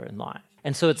looking for in life.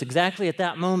 And so it's exactly at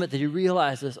that moment that he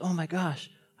realizes, oh my gosh,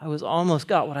 I was almost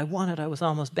got what I wanted. I was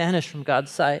almost banished from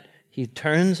God's sight. He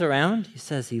turns around. He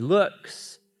says he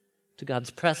looks to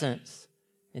God's presence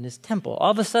in his temple.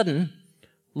 All of a sudden,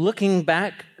 looking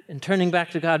back and turning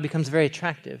back to God becomes very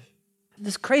attractive.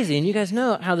 This is crazy, and you guys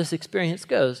know how this experience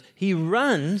goes. He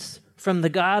runs from the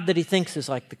God that he thinks is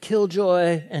like the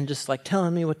killjoy and just like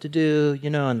telling me what to do,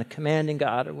 and the commanding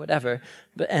God or whatever.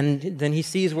 And then he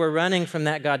sees where running from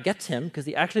that God gets him, because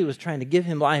he actually was trying to give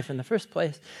him life in the first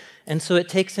place. And so it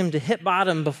takes him to hit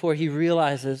bottom before he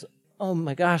realizes, oh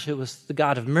my gosh, it was the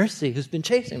God of mercy who's been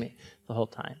chasing me the whole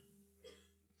time.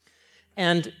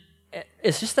 And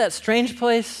it's just that strange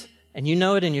place, and you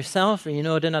know it in yourself or you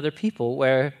know it in other people,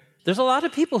 where there's a lot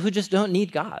of people who just don't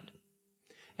need God.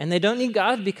 And they don't need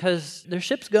God because their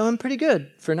ship's going pretty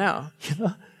good for now,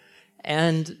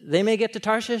 And they may get to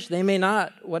Tarshish, they may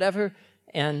not, whatever.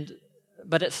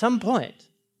 But at some point,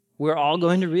 we're all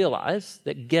going to realize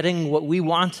that getting what we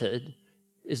wanted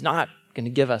is not going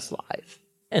to give us life.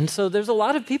 And so there's a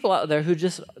lot of people out there who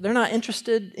they're not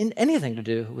interested in anything to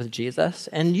do with Jesus,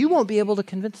 and you won't be able to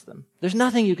convince them. There's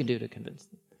nothing you can do to convince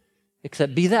them,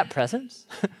 except be that presence,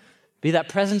 be that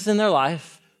presence in their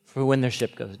life for when their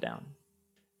ship goes down.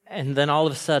 And then all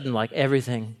of a sudden, like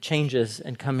everything changes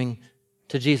and coming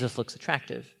to Jesus looks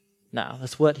attractive. Now,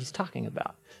 that's what he's talking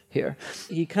about here.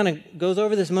 He kind of goes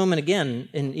over this moment again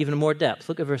in even more depth.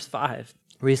 Look at verse 5,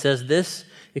 where he says, this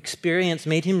experience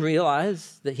made him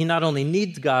realize that he not only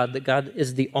needs God, that God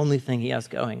is the only thing he has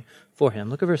going for him.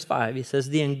 Look at verse 5. He says,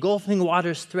 the engulfing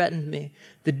waters threatened me.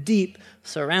 The deep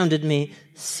surrounded me.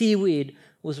 Seaweed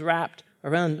was wrapped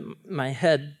around my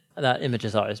head. That image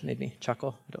has always made me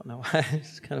chuckle. I don't know why.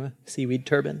 It's kind of a seaweed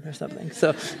turban or something.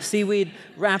 So seaweed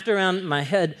wrapped around my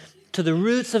head. To the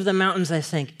roots of the mountains I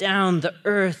sank down, the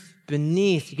earth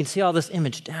beneath. You can see all this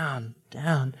image. Down,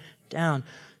 down, down.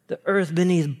 The earth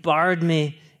beneath barred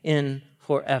me in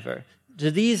forever.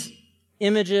 Do these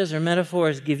images or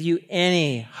metaphors give you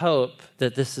any hope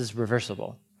that this is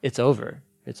reversible? It's over.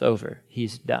 It's over.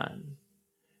 He's done.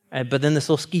 But then this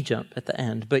little ski jump at the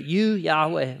end. But you,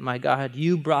 Yahweh, my God,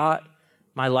 you brought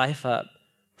my life up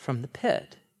from the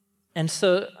pit. And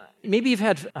so maybe you've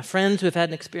had friends who have had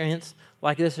an experience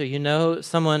like this, or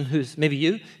someone who's, maybe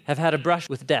you, have had a brush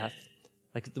with death.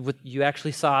 Like you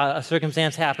actually saw a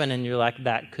circumstance happen and you're like,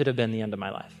 that could have been the end of my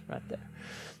life right there.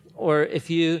 Or if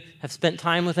you have spent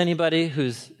time with anybody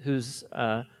who's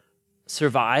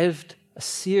survived a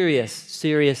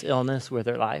serious illness where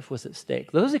their life was at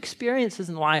stake. Those experiences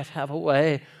in life have a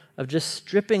way of just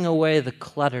stripping away the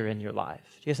clutter in your life.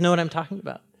 Do you guys know what I'm talking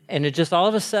about? And it just all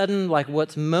of a sudden, like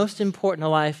what's most important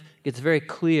in life gets very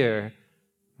clear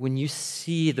when you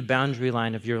see the boundary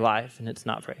line of your life and it's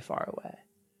not very far away.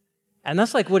 And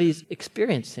that's like what he's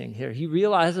experiencing here. He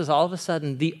realizes all of a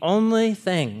sudden the only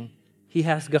thing he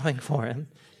has going for him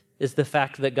is the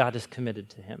fact that God is committed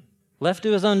to him. Left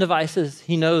to his own devices,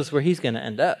 he knows where he's going to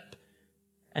end up.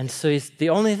 And so the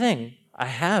only thing I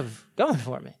have going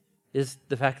for me is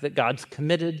the fact that God's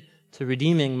committed to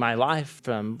redeeming my life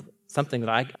from something that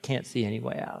I can't see any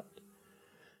way out.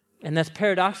 And that's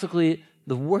paradoxically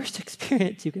the worst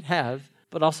experience you could have,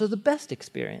 but also the best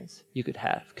experience you could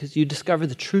have, because you discover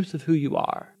the truth of who you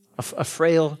are, a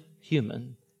frail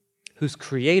human whose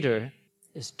creator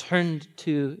is turned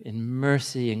to in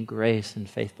mercy and grace and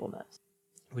faithfulness,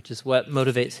 which is what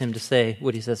motivates him to say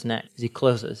what he says next. As he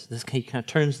closes, he kind of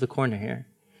turns the corner here.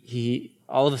 He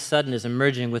all of a sudden is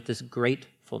emerging with this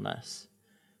gratefulness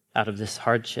out of this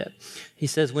hardship. He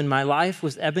says, when my life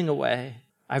was ebbing away,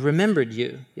 I remembered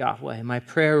you, Yahweh. My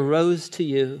prayer rose to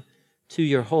you, to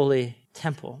your holy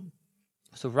temple.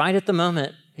 So right at the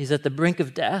moment, he's at the brink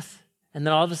of death, and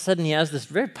then all of a sudden he has this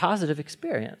very positive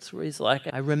experience where he's like,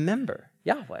 I remember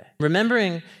Yahweh.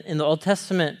 Remembering in the Old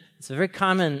Testament, it's a very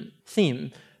common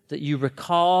theme that you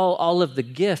recall all of the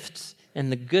gifts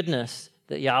and the goodness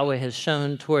that Yahweh has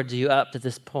shown towards you up to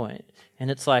this point. And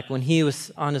it's like when he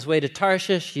was on his way to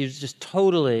Tarshish, he just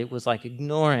totally was like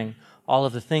ignoring all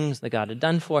of the things that God had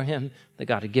done for him, that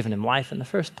God had given him life in the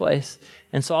first place.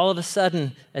 And so all of a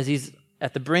sudden, as he's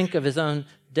at the brink of his own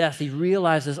death, he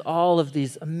realizes all of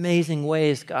these amazing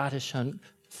ways God has shown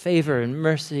favor and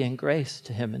mercy and grace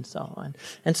to him and so on.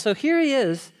 And so here he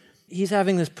is. He's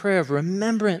having this prayer of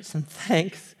remembrance and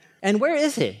thanks. And where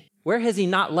is he? Where has he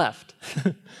not left?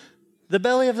 the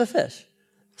belly of the fish.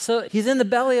 So he's in the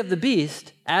belly of the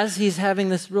beast as he's having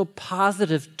this real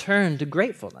positive turn to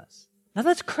gratefulness. Now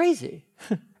that's crazy.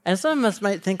 And some of us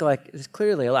might think like, there's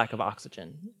clearly a lack of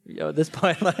oxygen. At this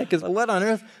point, like, what on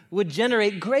earth would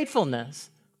generate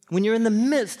gratefulness when you're in the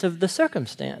midst of the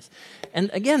circumstance? And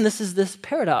again, this is this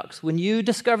paradox. When you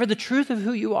discover the truth of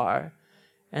who you are,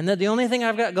 and that the only thing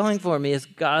I've got going for me is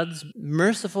God's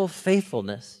merciful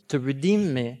faithfulness to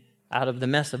redeem me out of the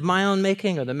mess of my own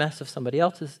making or the mess of somebody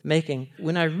else's making.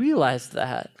 When I realize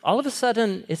that, all of a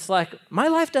sudden, it's like my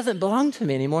life doesn't belong to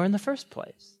me anymore in the first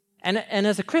place. And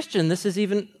as a Christian, this is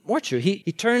even more true. He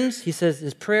turns, he says,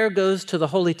 his prayer goes to the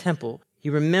holy temple. He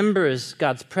remembers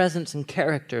God's presence and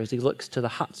character as he looks to the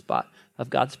hot spot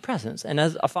of God's presence. And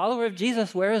as a follower of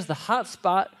Jesus, where is the hot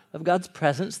spot of God's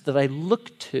presence that I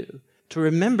look to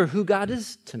remember who God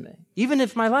is to me, even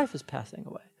if my life is passing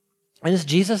away? And it's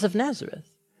Jesus of Nazareth.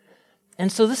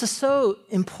 And so this is so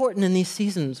important in these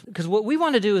seasons, because what we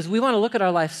want to do is we want to look at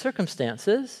our life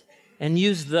circumstances and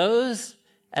use those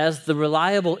as the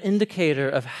reliable indicator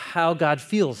of how God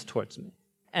feels towards me.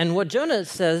 And what Jonah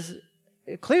says,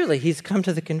 clearly he's come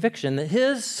to the conviction that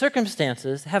his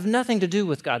circumstances have nothing to do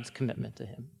with God's commitment to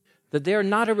him, that they're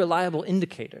not a reliable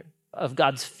indicator of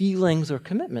God's feelings or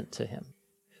commitment to him.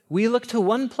 We look to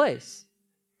one place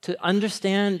to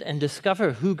understand and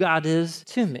discover who God is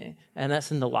to me, and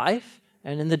that's in the life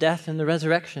and in the death and the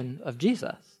resurrection of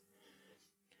Jesus.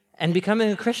 And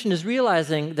becoming a Christian is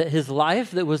realizing that his life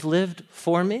that was lived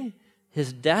for me,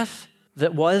 his death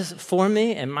that was for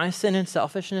me and my sin and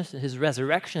selfishness, and his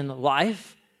resurrection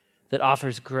life that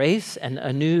offers grace and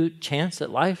a new chance at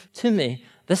life to me,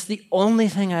 that's the only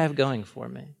thing I have going for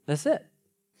me. That's it.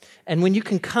 And when you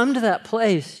can come to that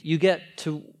place, you get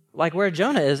to, like where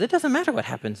Jonah is, it doesn't matter what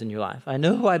happens in your life. I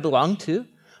know who I belong to.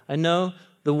 I know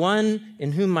the one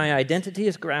in whom my identity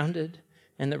is grounded,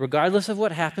 and that regardless of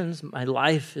what happens, my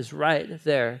life is right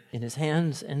there in his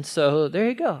hands. And so there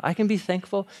you go. I can be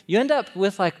thankful. You end up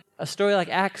with like a story like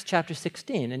Acts chapter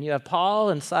 16, and you have Paul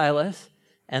and Silas,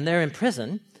 and they're in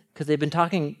prison because they've been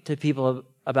talking to people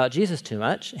about Jesus too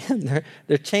much, and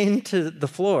they're chained to the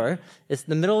floor. It's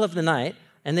the middle of the night,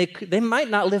 and they might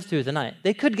not live through the night.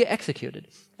 They could get executed.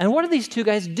 And what are these two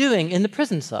guys doing in the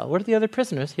prison cell? What do the other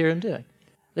prisoners hear them doing?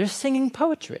 They're singing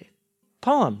poetry,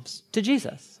 poems to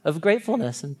Jesus of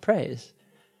gratefulness and praise.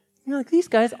 You're like, these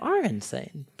guys are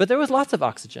insane. But there was lots of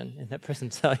oxygen in that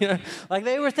prison cell. Like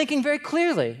they were thinking very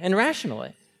clearly and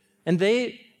rationally. And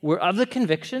they were of the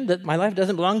conviction that my life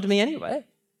doesn't belong to me anyway.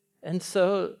 And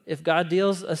so if God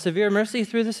deals a severe mercy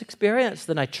through this experience,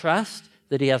 then I trust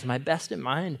that he has my best in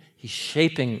mind. He's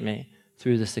shaping me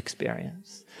through this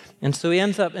experience. And so he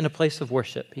ends up in a place of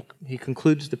worship. He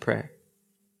concludes the prayer.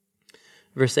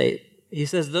 Verse 8, he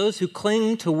says, those who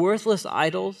cling to worthless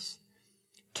idols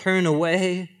turn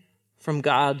away from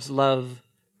God's love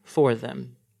for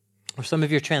them. Or some of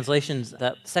your translations,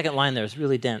 that second line there is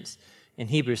really dense in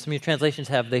Hebrew. Some of your translations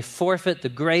have, they forfeit the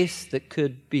grace that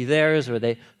could be theirs, or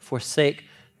they forsake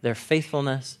their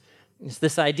faithfulness. It's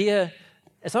this idea.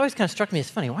 It's always kind of struck me as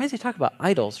funny. Why does he talk about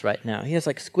idols right now? He has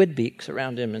like squid beaks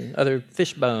around him and other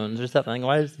fish bones or something.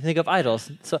 Why does he think of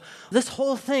idols? So this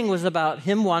whole thing was about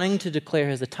him wanting to declare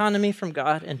his autonomy from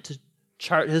God and to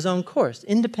chart his own course,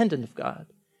 independent of God.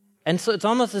 And so it's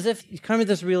almost as if you come to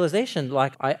this realization,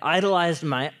 like I idolized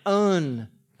my own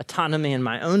autonomy and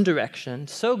my own direction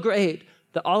so great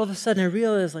that all of a sudden I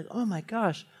realized, like, oh my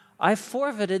gosh, I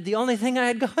forfeited the only thing I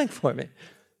had going for me,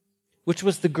 which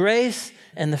was the grace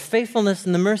and the faithfulness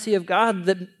and the mercy of God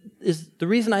that is the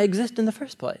reason I exist in the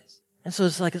first place. And so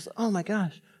it's like, oh my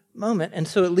gosh, moment. And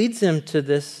so it leads him to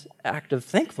this act of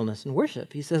thankfulness and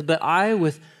worship. He says, but I,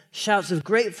 with shouts of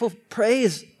grateful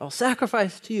praise, I'll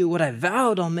sacrifice to you what I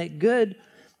vowed, I'll make good.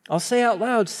 I'll say out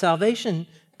loud, salvation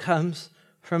comes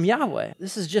from Yahweh.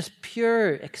 This is just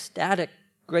pure, ecstatic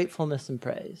gratefulness and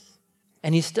praise.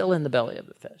 And he's still in the belly of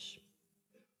the fish.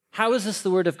 How is this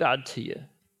the word of God to you?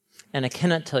 And I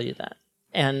cannot tell you that.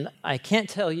 And I can't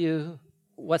tell you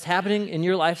what's happening in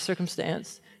your life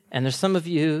circumstance. And there's some of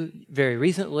you very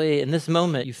recently, in this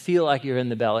moment, you feel like you're in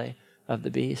the belly of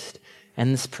the beast.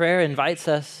 And this prayer invites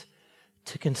us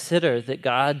to consider that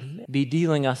God be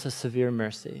dealing us a severe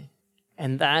mercy.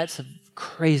 And that's a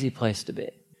crazy place to be.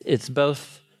 It's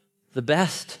both the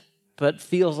best, but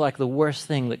feels like the worst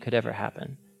thing that could ever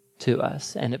happen to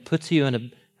us. And it puts you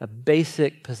in a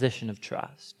basic position of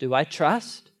trust. Do I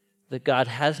trust that God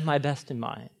has my best in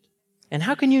mind? And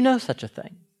how can you know such a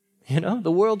thing?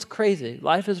 The world's crazy.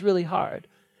 Life is really hard.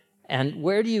 And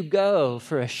where do you go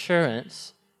for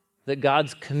assurance that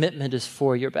God's commitment is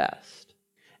for your best?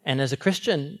 And as a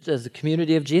Christian, as a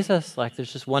community of Jesus, like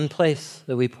there's just one place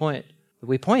that we point that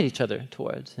we point each other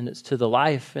towards, and it's to the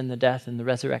life and the death and the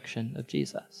resurrection of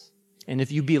Jesus. And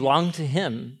if you belong to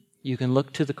him, you can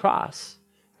look to the cross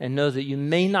and know that you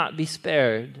may not be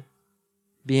spared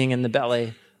being in the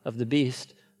belly of the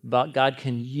beast, but God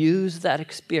can use that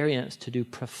experience to do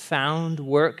profound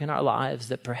work in our lives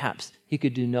that perhaps he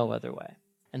could do no other way.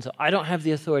 And so I don't have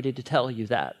the authority to tell you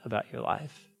that about your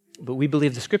life, but we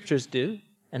believe the scriptures do.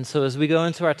 And so as we go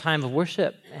into our time of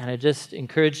worship, and I just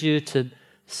encourage you to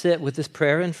sit with this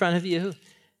prayer in front of you.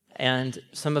 And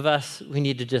some of us, we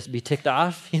need to just be ticked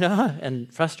off,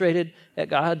 and frustrated at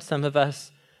God. Some of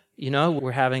us,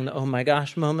 we're having the oh my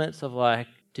gosh moments of like,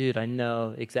 dude, I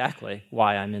know exactly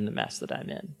why I'm in the mess that I'm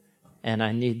in. And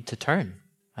I need to turn.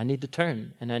 I need to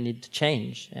turn, and I need to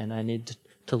change, and I need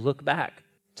to look back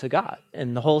to God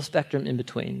and the whole spectrum in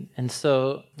between. And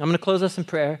so I'm going to close us in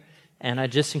prayer, and I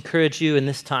just encourage you in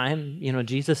this time.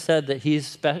 Jesus said that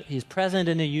he's present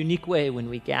in a unique way when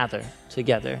we gather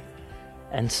together.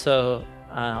 And so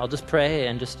I'll just pray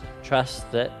and just trust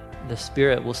that the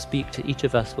Spirit will speak to each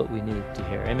of us what we need to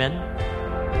hear. Amen.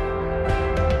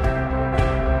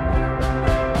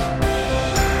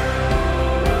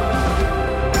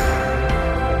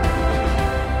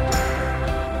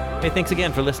 Hey, thanks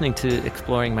again for listening to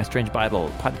Exploring My Strange Bible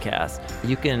podcast.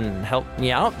 You can help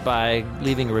me out by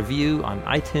leaving a review on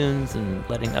iTunes and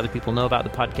letting other people know about the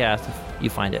podcast if you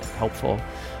find it helpful.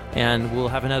 And we'll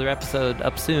have another episode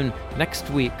up soon next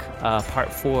week,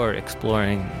 part 4,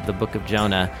 exploring the book of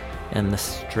Jonah and the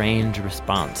strange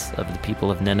response of the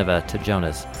people of Nineveh to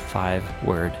Jonah's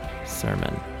 5-word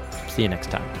sermon. See you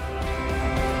next time.